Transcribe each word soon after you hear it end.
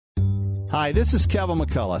Hi, this is Kevin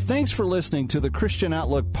McCullough. Thanks for listening to the Christian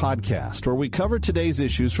Outlook podcast, where we cover today's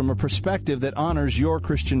issues from a perspective that honors your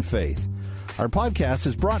Christian faith. Our podcast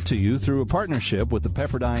is brought to you through a partnership with the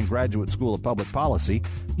Pepperdine Graduate School of Public Policy.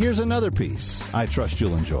 Here's another piece I trust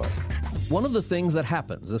you'll enjoy. One of the things that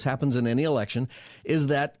happens, this happens in any election, is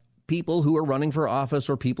that people who are running for office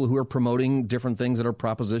or people who are promoting different things that are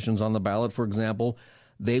propositions on the ballot, for example,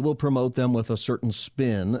 they will promote them with a certain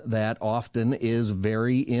spin that often is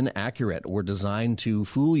very inaccurate or designed to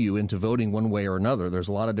fool you into voting one way or another. There's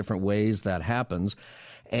a lot of different ways that happens.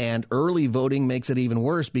 And early voting makes it even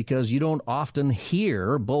worse because you don't often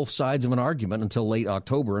hear both sides of an argument until late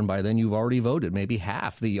October, and by then you've already voted. Maybe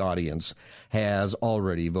half the audience has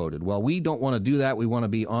already voted. Well, we don't want to do that. We want to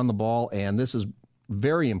be on the ball, and this is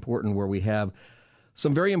very important where we have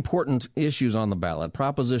some very important issues on the ballot.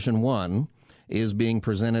 Proposition 1 is being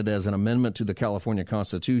presented as an amendment to the California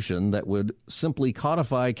Constitution that would simply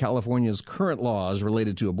codify California's current laws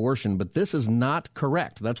related to abortion, but this is not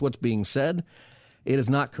correct. That's what's being said. It is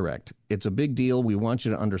not correct. It's a big deal. We want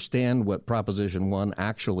you to understand what Proposition 1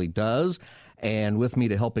 actually does. And with me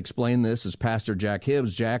to help explain this is Pastor Jack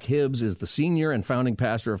Hibbs. Jack Hibbs is the senior and founding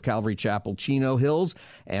pastor of Calvary Chapel, Chino Hills,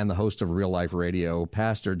 and the host of Real Life Radio.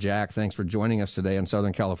 Pastor Jack, thanks for joining us today on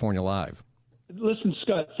Southern California Live. Listen,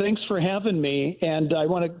 Scott, thanks for having me, and I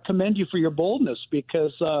want to commend you for your boldness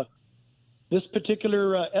because this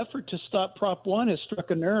particular effort to stop Prop 1 has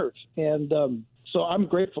struck a nerve, and so I'm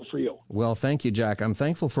grateful for you. Well, thank you, Jack. I'm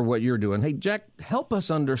thankful for what you're doing. Hey, Jack, help us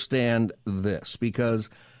understand this, because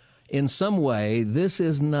in some way, this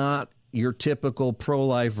is not your typical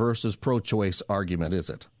pro-life versus pro-choice argument, is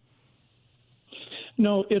it?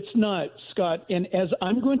 No, it's not, Scott. And as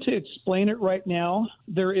I'm going to explain it right now,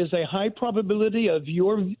 there is a high probability of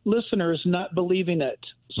your listeners not believing it.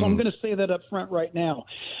 So I'm going to say that up front right now.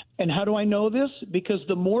 And how do I know this? Because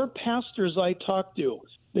the more pastors I talk to,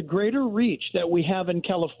 the greater reach that we have in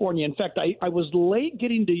California. In fact, I was late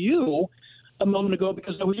getting to you a moment ago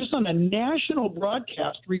because I was just on a national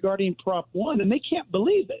broadcast regarding Prop 1, and they can't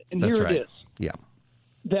believe it. And That's here right. it is. Yeah.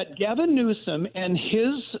 That Gavin Newsom and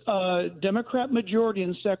his Democrat majority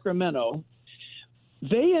in Sacramento,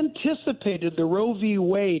 they anticipated the Roe v.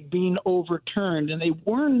 Wade being overturned, and they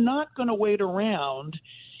were not going to wait around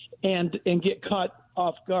and get caught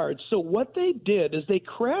off guard. So what they did is they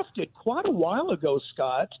crafted quite a while ago,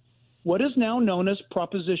 Scott, what is now known as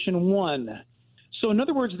Proposition 1. So in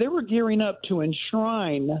other words, they were gearing up to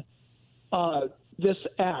enshrine this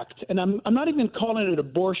act. And I'm not even calling it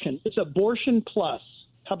abortion. It's abortion plus.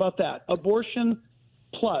 How about that? Abortion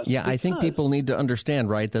plus. Yeah, I think people need to understand,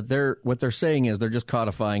 right, that what they're saying is they're just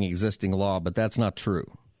codifying existing law, but that's not true.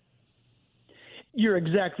 You're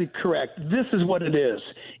exactly correct. This is what it is.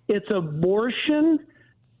 It's abortion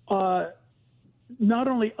not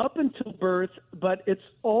only up until birth, but it's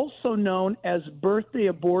also known as birthday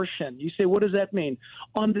abortion. You say, what does that mean?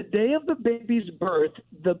 On the day of the baby's birth,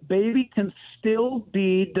 the baby can still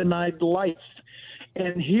be denied life.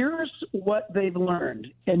 And here's what they've learned,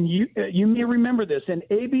 and you may remember this. In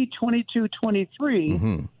AB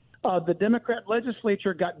 2223, the Democrat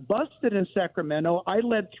legislature got busted in Sacramento. I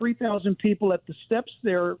led 3,000 people at the steps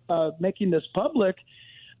there making this public,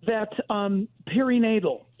 that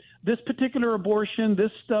perinatal. This particular abortion,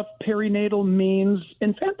 this stuff, perinatal, means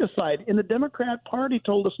infanticide. And the Democrat Party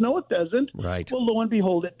told us, no, it doesn't. Right. Well, lo and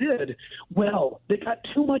behold, it did. Well, they got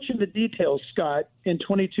too much in the details, Scott, in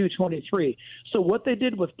 2223. So what they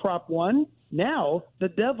did with Prop 1, now the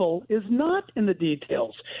devil is not in the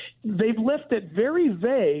details. They've left it very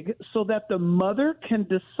vague so that the mother can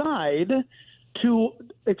decide to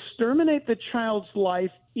exterminate the child's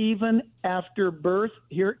life even after birth.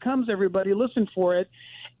 Here it comes, everybody. Listen for it.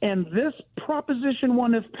 And this Proposition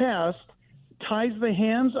 1, if passed, ties the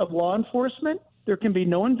hands of law enforcement. There can be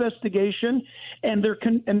no investigation, and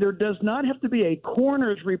there does not have to be a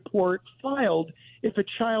coroner's report filed if a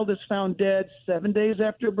child is found dead 7 days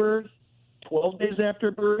after birth, 12 days after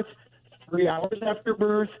birth, 3 hours after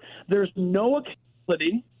birth. There's no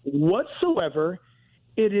accountability whatsoever.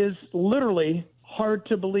 It is literally hard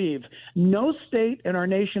to believe. No state in our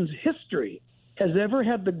nation's history has ever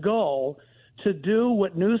had the gall to do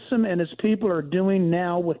what Newsom and his people are doing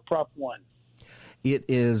now with Prop 1. It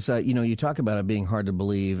is, you talk about it being hard to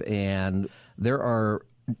believe, and there are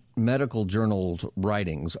medical journals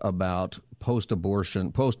writings about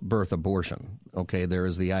post-birth abortion. Okay, there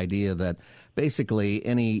is the idea that basically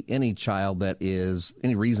any child that is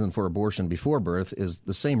any reason for abortion before birth is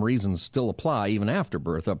the same reasons still apply even after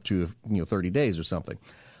birth, up to 30 days or something.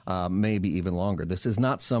 Maybe even longer. This is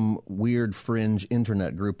not some weird fringe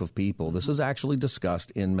internet group of people. This is actually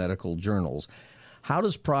discussed in medical journals. How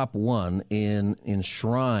does Prop 1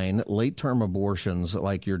 enshrine late-term abortions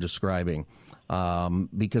like you're describing?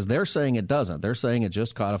 Because they're saying it doesn't. They're saying it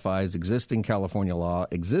just codifies existing California law.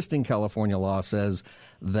 Existing California law says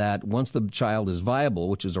that once the child is viable,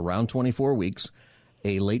 which is around 24 weeks,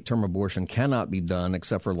 a late-term abortion cannot be done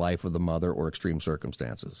except for life of the mother or extreme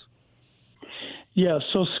circumstances. Yeah,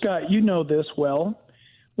 so Scott, you know this well.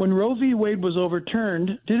 When Roe v. Wade was overturned,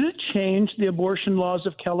 did it change the abortion laws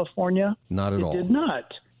of California? Not at all. It did not.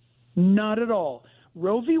 Not at all.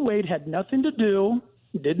 Roe v. Wade had nothing to do,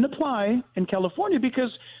 didn't apply in California because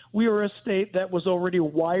we were a state that was already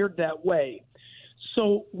wired that way.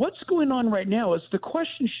 So what's going on right now is the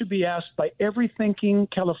question should be asked by every thinking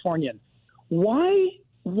Californian. Why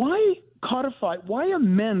codify, why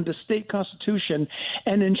amend the state constitution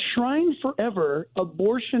and enshrine forever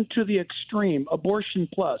abortion to the extreme, abortion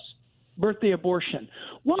plus, birthday abortion?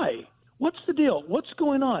 Why? What's the deal? What's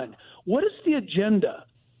going on? What is the agenda?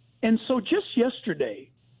 And so just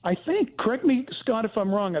yesterday, I think, correct me, Scott, if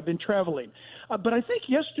I'm wrong, I've been traveling, but I think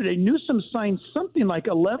yesterday Newsom signed something like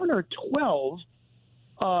 11 or 12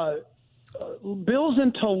 bills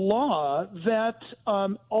into law that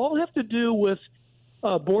all have to do with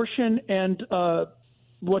abortion and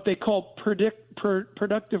what they call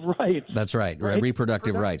productive rights. That's right.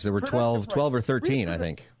 Reproductive rights. There were 12 or 13, I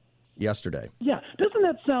think, yesterday. Yeah. Doesn't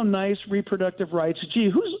that sound nice, reproductive rights? Gee,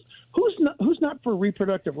 who's not for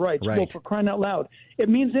reproductive rights? Right. Well, for crying out loud. It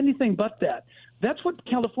means anything but that. That's what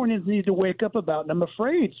Californians need to wake up about. And I'm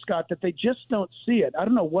afraid, Scott, that they just don't see it. I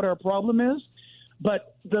don't know what our problem is,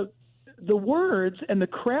 but the words and the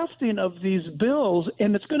crafting of these bills,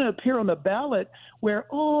 and it's going to appear on the ballot where,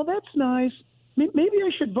 oh, that's nice. Maybe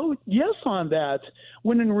I should vote yes on that,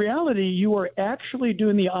 when in reality you are actually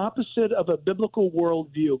doing the opposite of a biblical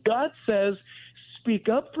worldview. God says, speak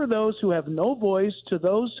up for those who have no voice, to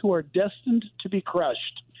those who are destined to be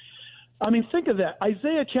crushed. I mean, think of that.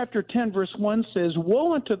 Isaiah chapter 10, verse 1 says,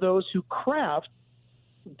 woe unto those who craft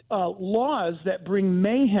laws that bring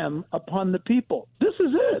mayhem upon the people. This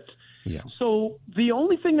is it. Yeah. So the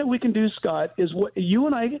only thing that we can do, Scott, is what you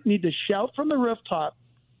and I need to shout from the rooftop: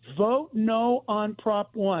 vote no on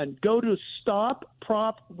Prop 1. Go to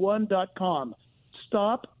stopprop1.com.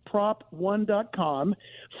 Stopprop1.com.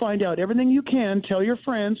 Find out everything you can. Tell your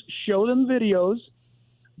friends. Show them videos.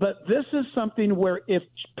 But this is something where if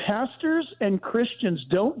pastors and Christians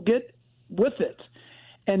don't get with it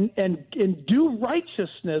and do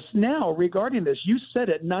righteousness now regarding this, you said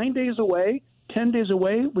it, 9 days away, 10 days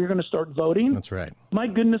away, we're going to start voting. That's right. My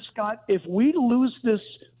goodness, Scott, if we lose this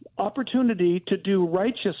opportunity to do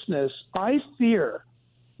righteousness, I fear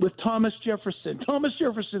with Thomas Jefferson. Thomas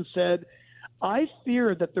Jefferson said, I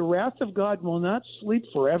fear that the wrath of God will not sleep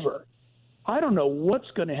forever. I don't know what's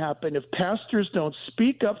going to happen if pastors don't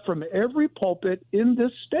speak up from every pulpit in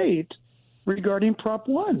this state regarding Prop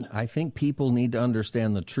 1. I think people need to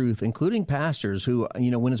understand the truth, including pastors who,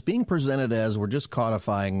 when it's being presented as we're just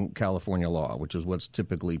codifying California law, which is what's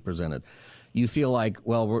typically presented, you feel like,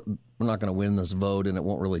 well, we're not going to win this vote and it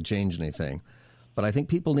won't really change anything. But I think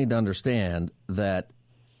people need to understand that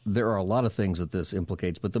there are a lot of things that this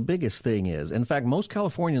implicates, but the biggest thing is, in fact, most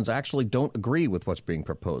Californians actually don't agree with what's being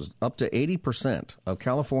proposed. Up to 80% of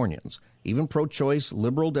Californians, even pro-choice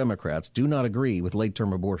liberal Democrats, do not agree with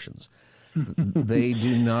late-term abortions. They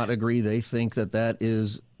do not agree. They think that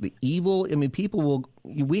is the evil. I mean,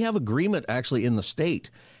 we have agreement actually in the state.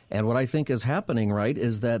 And what I think is happening, right,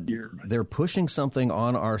 is that they're pushing something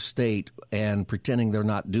on our state and pretending they're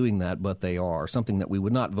not doing that, but they are, something that we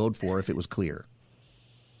would not vote for if it was clear.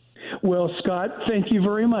 Well, Scott, thank you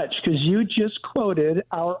very much, because you just quoted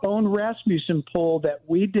our own Rasmussen poll that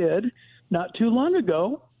we did not too long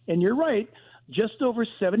ago. And you're right, just over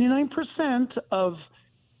 79% of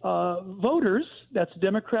voters, that's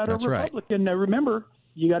Democrat or Republican. Right. Now,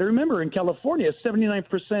 you got to remember, in California,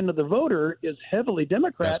 79% of the voter is heavily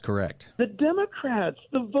Democrat. That's correct. The Democrats,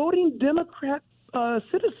 the voting Democrat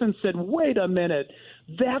citizens said, wait a minute,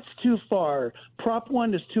 that's too far. Prop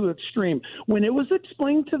 1 is too extreme. When it was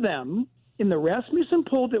explained to them in the Rasmussen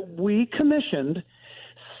poll that we commissioned,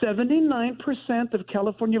 79% of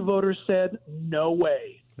California voters said, no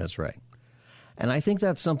way. That's right. And I think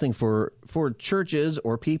that's something for churches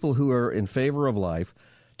or people who are in favor of life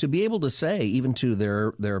to be able to say, even to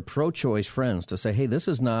their pro-choice friends, to say, hey, this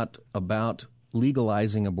is not about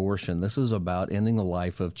legalizing abortion. This is about ending the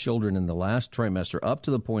life of children in the last trimester up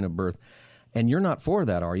to the point of birth. And you're not for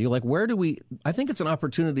that, are you? Like, I think it's an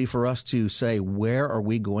opportunity for us to say, where are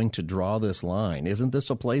we going to draw this line? Isn't this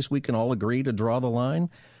a place we can all agree to draw the line?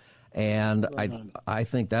 And I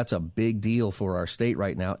think that's a big deal for our state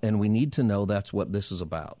right now, and we need to know that's what this is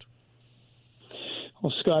about.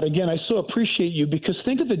 Well, Scott, again, I so appreciate you, because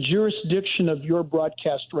think of the jurisdiction of your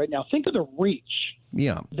broadcast right now. Think of the reach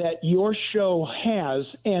that your show has.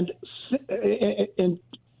 And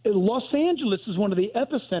Los Angeles is one of the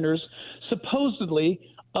epicenters, supposedly,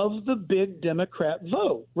 of the big Democrat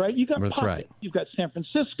vote, right? You got That's right. You've got San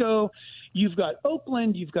Francisco, you've got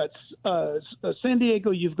Oakland, you've got San Diego,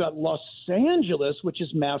 you've got Los Angeles, which is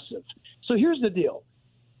massive. So here's the deal.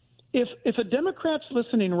 If a Democrat's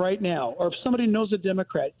listening right now, or if somebody knows a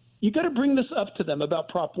Democrat, you got to bring this up to them about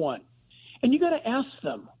Prop 1. And you got to ask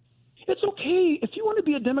them, it's okay. If you want to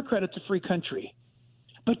be a Democrat, it's a free country.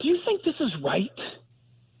 But do you think this is right?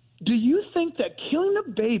 Do you think that killing a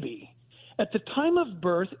baby at the time of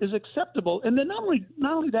birth is acceptable? And then not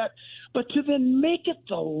only that, but to then make it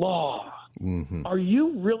the law. Mm-hmm. Are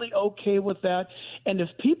you really okay with that? And if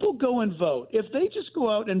people go and vote, if they just go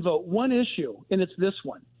out and vote one issue, and it's this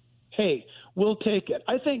one, hey, we'll take it.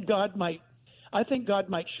 I think God might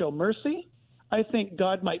show mercy. I think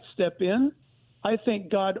God might step in. I think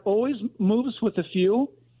God always moves with a few.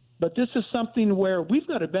 But this is something where we've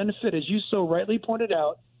got a benefit, as you so rightly pointed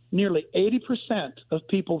out. Nearly 80% of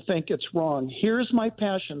people think it's wrong. Here's my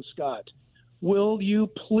passion, Scott. Will you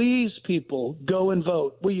please, people, go and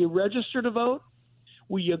vote? Will you register to vote?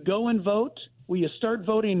 Will you go and vote? Will you start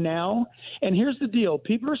voting now? And here's the deal.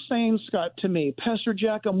 People are saying, Scott, to me, Pastor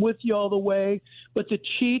Jack, I'm with you all the way, but the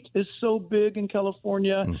cheat is so big in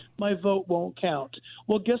California, my vote won't count.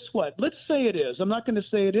 Well, guess what? Let's say it is. I'm not going to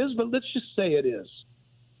say it is, but let's just say it is.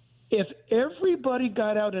 If everybody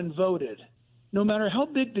got out and voted, no matter how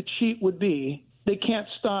big the cheat would be, they can't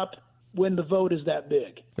stop when the vote is that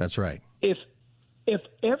big. That's right. If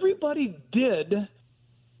everybody did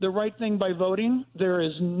the right thing by voting, there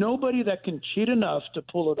is nobody that can cheat enough to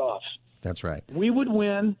pull it off. That's right. We would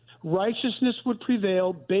win, righteousness would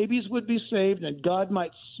prevail, babies would be saved, and God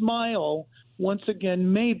might smile once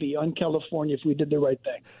again, maybe, on California if we did the right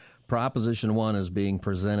thing. Proposition 1 is being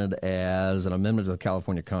presented as an amendment to the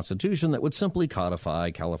California Constitution that would simply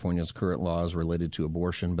codify California's current laws related to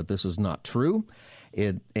abortion, but this is not true.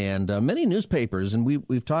 Many newspapers, and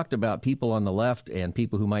we've talked about people on the left and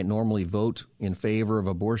people who might normally vote in favor of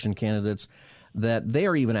abortion candidates, that they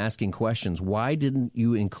are even asking questions. Why didn't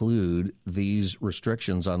you include these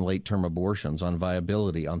restrictions on late-term abortions, on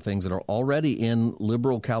viability, on things that are already in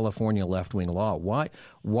liberal California left-wing law?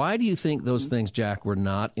 Why do you think those things, Jack, were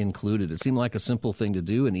not included? It seemed like a simple thing to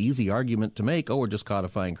do, an easy argument to make. Oh, we're just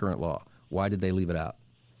codifying current law. Why did they leave it out?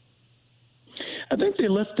 I think they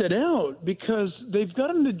left it out because they've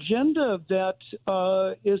got an agenda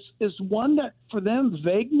that is one that, for them,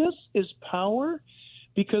 vagueness is power,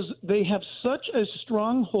 because they have such a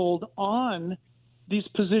stronghold on these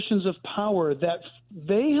positions of power that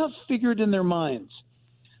they have figured in their minds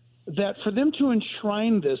that for them to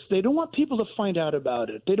enshrine this, they don't want people to find out about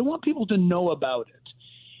it. They don't want people to know about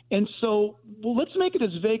it. And so, well, let's make it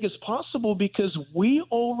as vague as possible, because we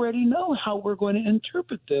already know how we're going to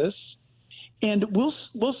interpret this. And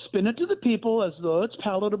we'll spin it to the people as though it's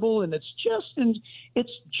palatable and it's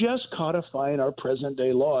just codifying our present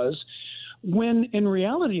day laws, when in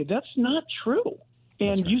reality that's not true.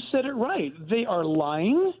 And right. You said it right. They are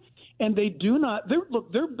lying, and they do not.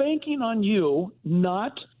 They're banking on you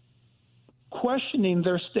not questioning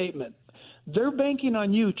their statement. They're banking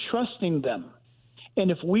on you trusting them.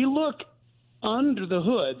 And if we look under the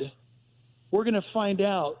hood, we're going to find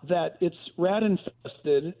out that it's rat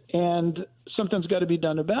infested and something's got to be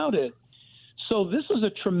done about it. So this is a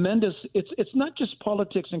tremendous, it's not just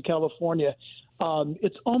politics in California.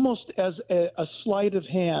 It's almost as a sleight of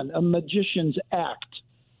hand, a magician's act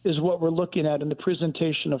is what we're looking at in the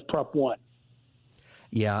presentation of Prop 1.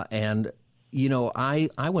 Yeah, and you know, I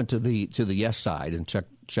went to the yes side and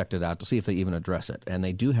checked it out to see if they even address it. And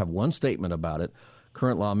they do have one statement about it.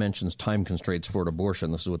 Current law mentions time constraints for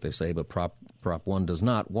abortion. This is what they say, but Prop 1 does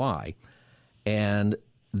not. Why? And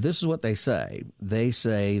this is what they say. They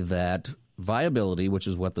say that viability, which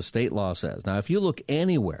is what the state law says. Now, if you look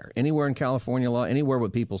anywhere in California law, anywhere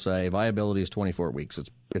what people say, viability is 24 weeks.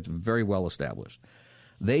 It's very well established.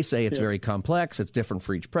 They say it's very complex. It's different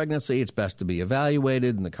for each pregnancy. It's best to be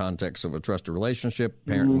evaluated in the context of a trusted relationship,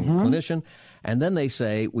 parent and clinician. And then they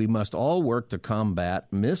say we must all work to combat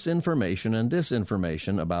misinformation and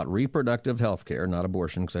disinformation about reproductive health care, not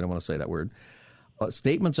abortion, because I don't want to say that word.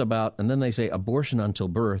 Statements about, and then they say abortion until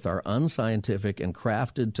birth are unscientific and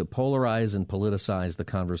crafted to polarize and politicize the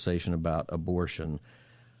conversation about abortion.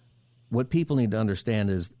 What people need to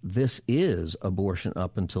understand is this is abortion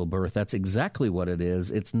up until birth. That's exactly what it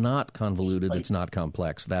is. It's not convoluted. Right. It's not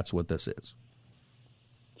complex. That's what this is.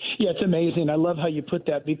 Yeah, it's amazing. I love how you put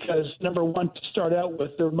that because, number one, to start out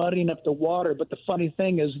with, they're muddying up the water. But the funny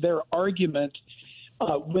thing is their argument,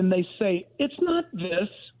 when they say, it's not this,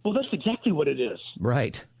 well, that's exactly what it is.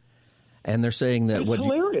 Right. And they're saying that it's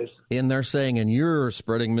hilarious. They're saying, and you're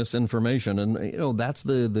spreading misinformation. And, that's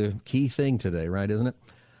the key thing today, right, isn't it?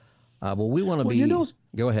 Well, we want to be...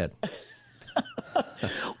 Go ahead.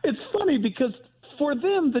 It's funny because for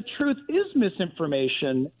them, the truth is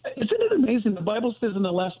misinformation. Isn't it amazing? The Bible says in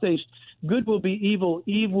the last days, good will be evil,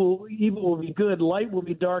 evil will be good, light will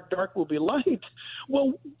be dark, dark will be light.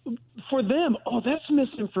 Well, for them, that's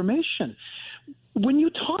misinformation. When you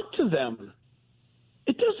talk to them,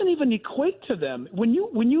 it doesn't even equate to them. When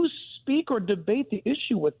you speak or debate the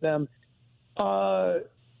issue with them, they'll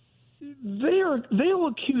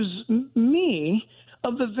accuse me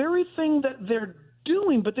of the very thing that they're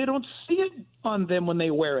doing, but they don't see it on them when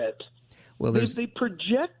they wear it. Well, they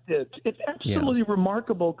project it. It's absolutely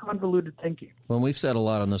remarkable, convoluted thinking. Well, we've said a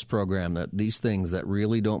lot on this program that these things that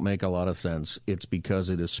really don't make a lot of sense, it's because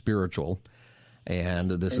it is spiritual. And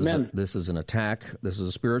this is an attack. This is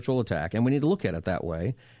a spiritual attack, and we need to look at it that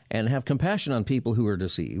way and have compassion on people who are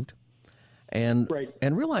deceived, and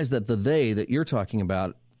realize that the they that you're talking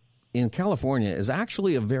about in California is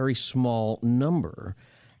actually a very small number,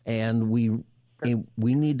 and we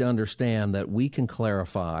need to understand that we can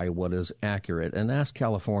clarify what is accurate and ask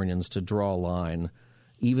Californians to draw a line,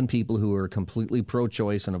 even people who are completely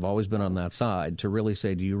pro-choice and have always been on that side, to really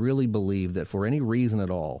say, do you really believe that for any reason at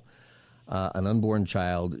all, an unborn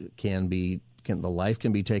child the life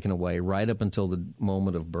can be taken away right up until the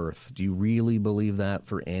moment of birth? Do you really believe that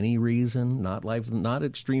for any reason? Not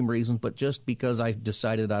extreme reasons, but just because I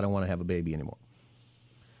decided I don't want to have a baby anymore?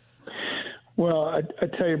 Well, I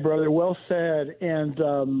tell you, brother, well said. And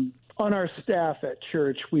on our staff at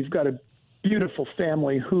church, we've got a beautiful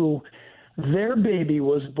family who their baby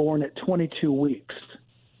was born at 22 weeks.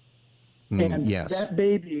 And that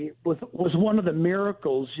baby was one of the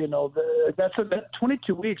miracles, that's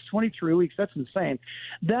 22 weeks, 23 weeks. That's insane.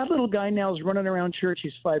 That little guy now is running around church.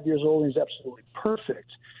 He's 5 years old, and he's absolutely perfect.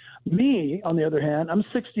 Me, on the other hand, I'm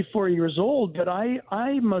 64 years old, but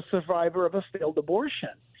I'm a survivor of a failed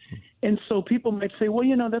abortion. And so people might say, well,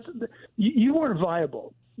 you weren't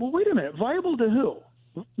viable. Well, wait a minute. Viable to who?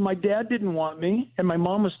 My dad didn't want me, and my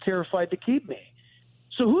mom was terrified to keep me.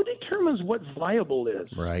 So who determines what viable is?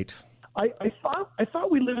 Right. I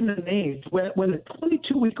thought we live in an age when a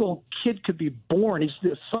 22-week-old kid could be born. He's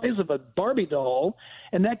the size of a Barbie doll,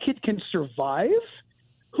 and that kid can survive?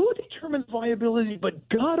 Who determines viability but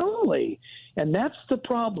God only? And that's the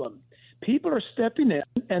problem. People are stepping in,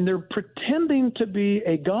 and they're pretending to be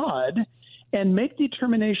a God and make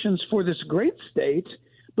determinations for this great state,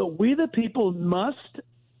 but we the people must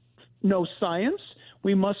know science,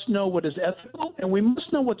 we must know what is ethical, and we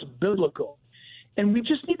must know what's biblical. And we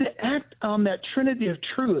just need to act on that trinity of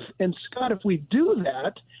truth. And, Scott, if we do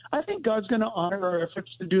that, I think God's going to honor our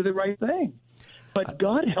efforts to do the right thing. But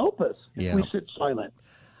God help us if we sit silent.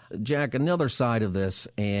 Jack, another side of this,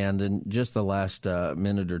 and in just the last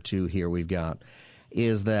minute or two here we've got,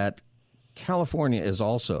 is that California is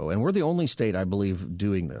also, and we're the only state, I believe,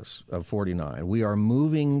 doing this, of 49. We are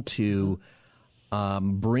moving to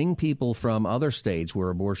bring people from other states where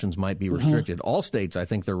abortions might be restricted. All states, I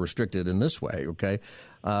think they're restricted in this way, okay,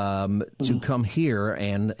 to come here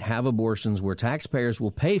and have abortions where taxpayers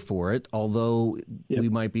will pay for it, although we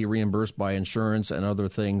might be reimbursed by insurance and other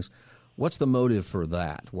things. What's the motive for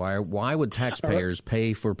that? Why would taxpayers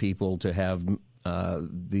pay for people to have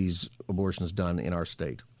these abortions done in our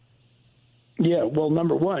state? Yeah, well,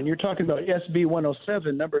 number one, you're talking about SB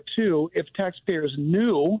 107. Number two, if taxpayers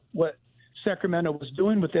knew what Sacramento was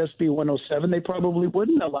doing with SB 107, they probably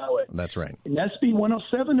wouldn't allow it. That's right. And SB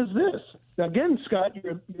 107 is this. Now, again, Scott,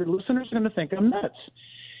 your listeners are going to think I'm nuts.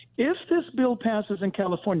 If this bill passes in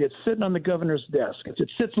California, it's sitting on the governor's desk. If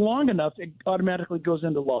it sits long enough, it automatically goes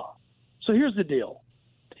into law. So here's the deal.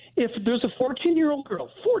 If there's a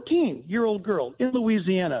 14-year-old girl in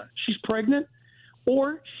Louisiana, she's pregnant,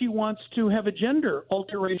 or she wants to have a gender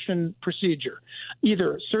alteration procedure,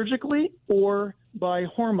 either surgically or by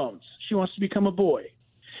hormones. She wants to become a boy.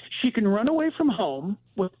 She can run away from home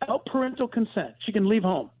without parental consent. She can leave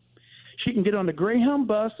home. She can get on a Greyhound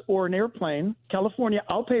bus or an airplane. California,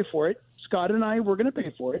 I'll pay for it. Scott and I, we're going to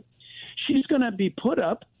pay for it. She's going to be put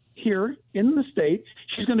up here in the state.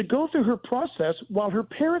 She's going to go through her process while her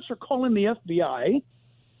parents are calling the FBI,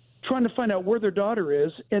 trying to find out where their daughter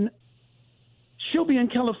is, and she'll be in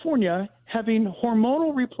California having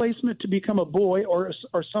hormonal replacement to become a boy or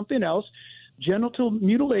something else, genital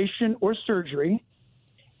mutilation or surgery.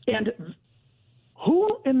 And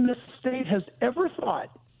who in this state has ever thought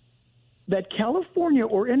that California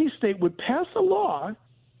or any state would pass a law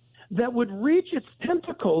that would reach its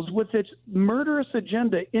tentacles with its murderous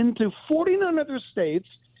agenda into 49 other states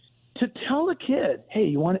to tell a kid, hey,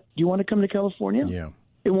 do you want to come to California? Yeah.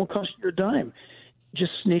 It won't cost you a dime.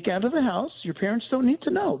 Just sneak out of the house. Your parents don't need to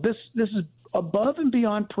know. This is above and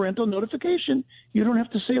beyond parental notification. You don't have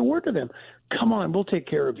to say a word to them. Come on, we'll take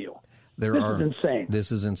care of you. This is insane.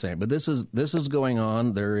 This is insane. But this is going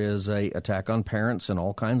on. There is a attack on parents in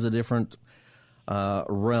all kinds of different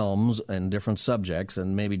realms and different subjects,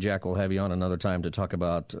 and maybe Jack will have you on another time to talk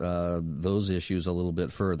about those issues a little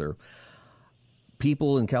bit further.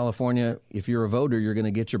 People in California, if you're a voter, you're going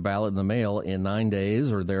to get your ballot in the mail in 9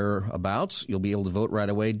 days or thereabouts. You'll be able to vote right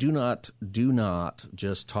away. Do not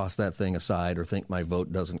just toss that thing aside or think my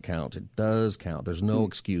vote doesn't count. It does count. There's no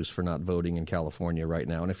excuse for not voting in California right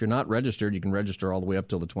now. And if you're not registered, you can register all the way up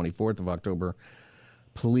till the 24th of October.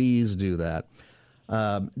 Please do that.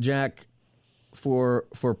 Jack, for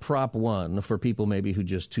Prop 1, for people maybe who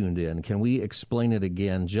just tuned in, can we explain it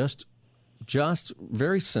again just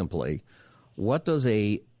very simply? What does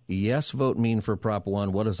a yes vote mean for Prop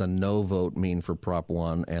 1? What does a no vote mean for Prop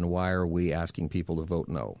 1? And why are we asking people to vote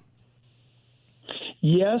no?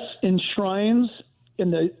 Yes enshrines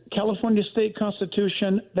in the California state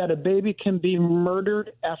constitution that a baby can be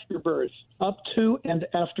murdered after birth, up to and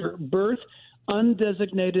after birth,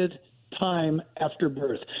 undesignated time after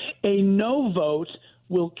birth. A no vote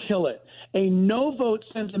will kill it. A no vote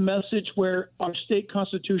sends a message where our state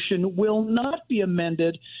constitution will not be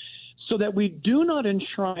amended so that we do not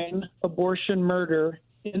enshrine abortion murder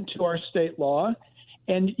into our state law.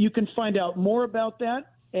 And you can find out more about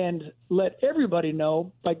that and let everybody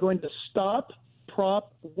know by going to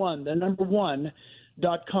stopprop1, the number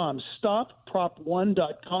one.com,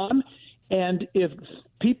 stopprop1.com. And if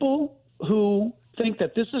people who think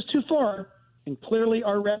that this is too far, and clearly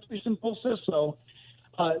our recent poll says so,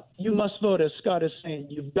 you must vote, as Scott is saying.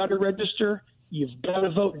 You've got to register. You've got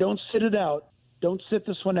to vote. Don't sit it out. Don't sit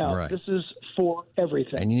this one out. Right. This is for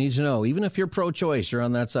everything. And you need to know, even if you're pro-choice, you're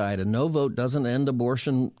on that side. A no vote doesn't end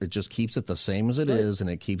abortion. It just keeps it the same as it is, and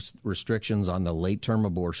it keeps restrictions on the late-term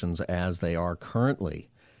abortions as they are currently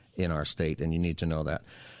in our state, and you need to know that.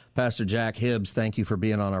 Pastor Jack Hibbs, thank you for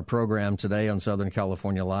being on our program today on Southern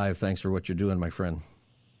California Live. Thanks for what you're doing, my friend.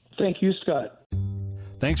 Thank you, Scott.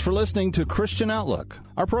 Thanks for listening to Christian Outlook.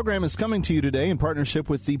 Our program is coming to you today in partnership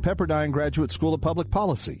with the Pepperdine Graduate School of Public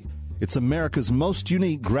Policy. It's America's most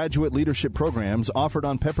unique graduate leadership programs offered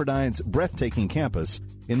on Pepperdine's breathtaking campus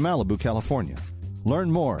in Malibu, California. Learn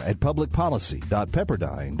more at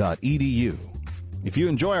publicpolicy.pepperdine.edu. If you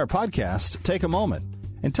enjoy our podcast, take a moment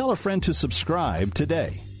and tell a friend to subscribe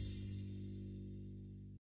today.